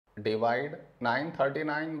Divide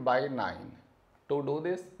 939 by 9. To do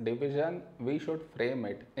this division, we should frame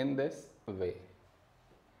it in this way.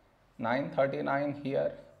 939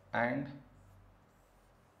 here and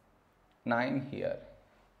 9 here.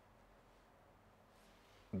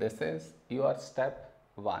 This is your step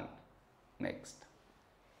 1. Next.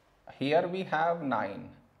 Here we have 9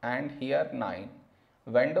 and here 9.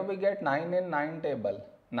 When do we get 9 in 9 table?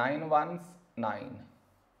 9 ones 9.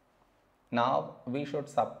 Now we should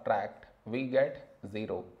subtract. We get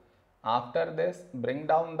 0. After this, bring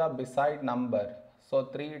down the beside number. So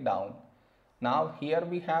 3 down. Now here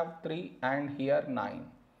we have 3 and here 9.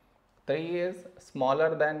 3 is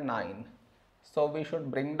smaller than 9. So we should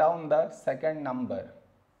bring down the second number.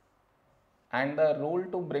 And the rule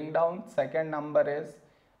to bring down second number is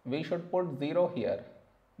we should put 0 here.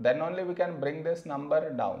 Then only we can bring this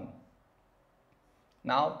number down.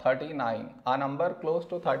 Now 39. A number close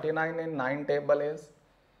to 39 in 9 table is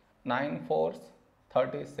 9 fours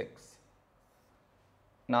 36.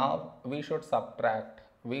 Now we should subtract.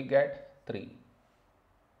 We get 3.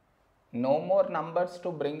 No more numbers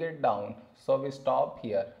to bring it down. So we stop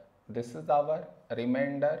here. This is our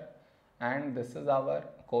remainder and this is our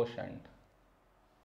quotient.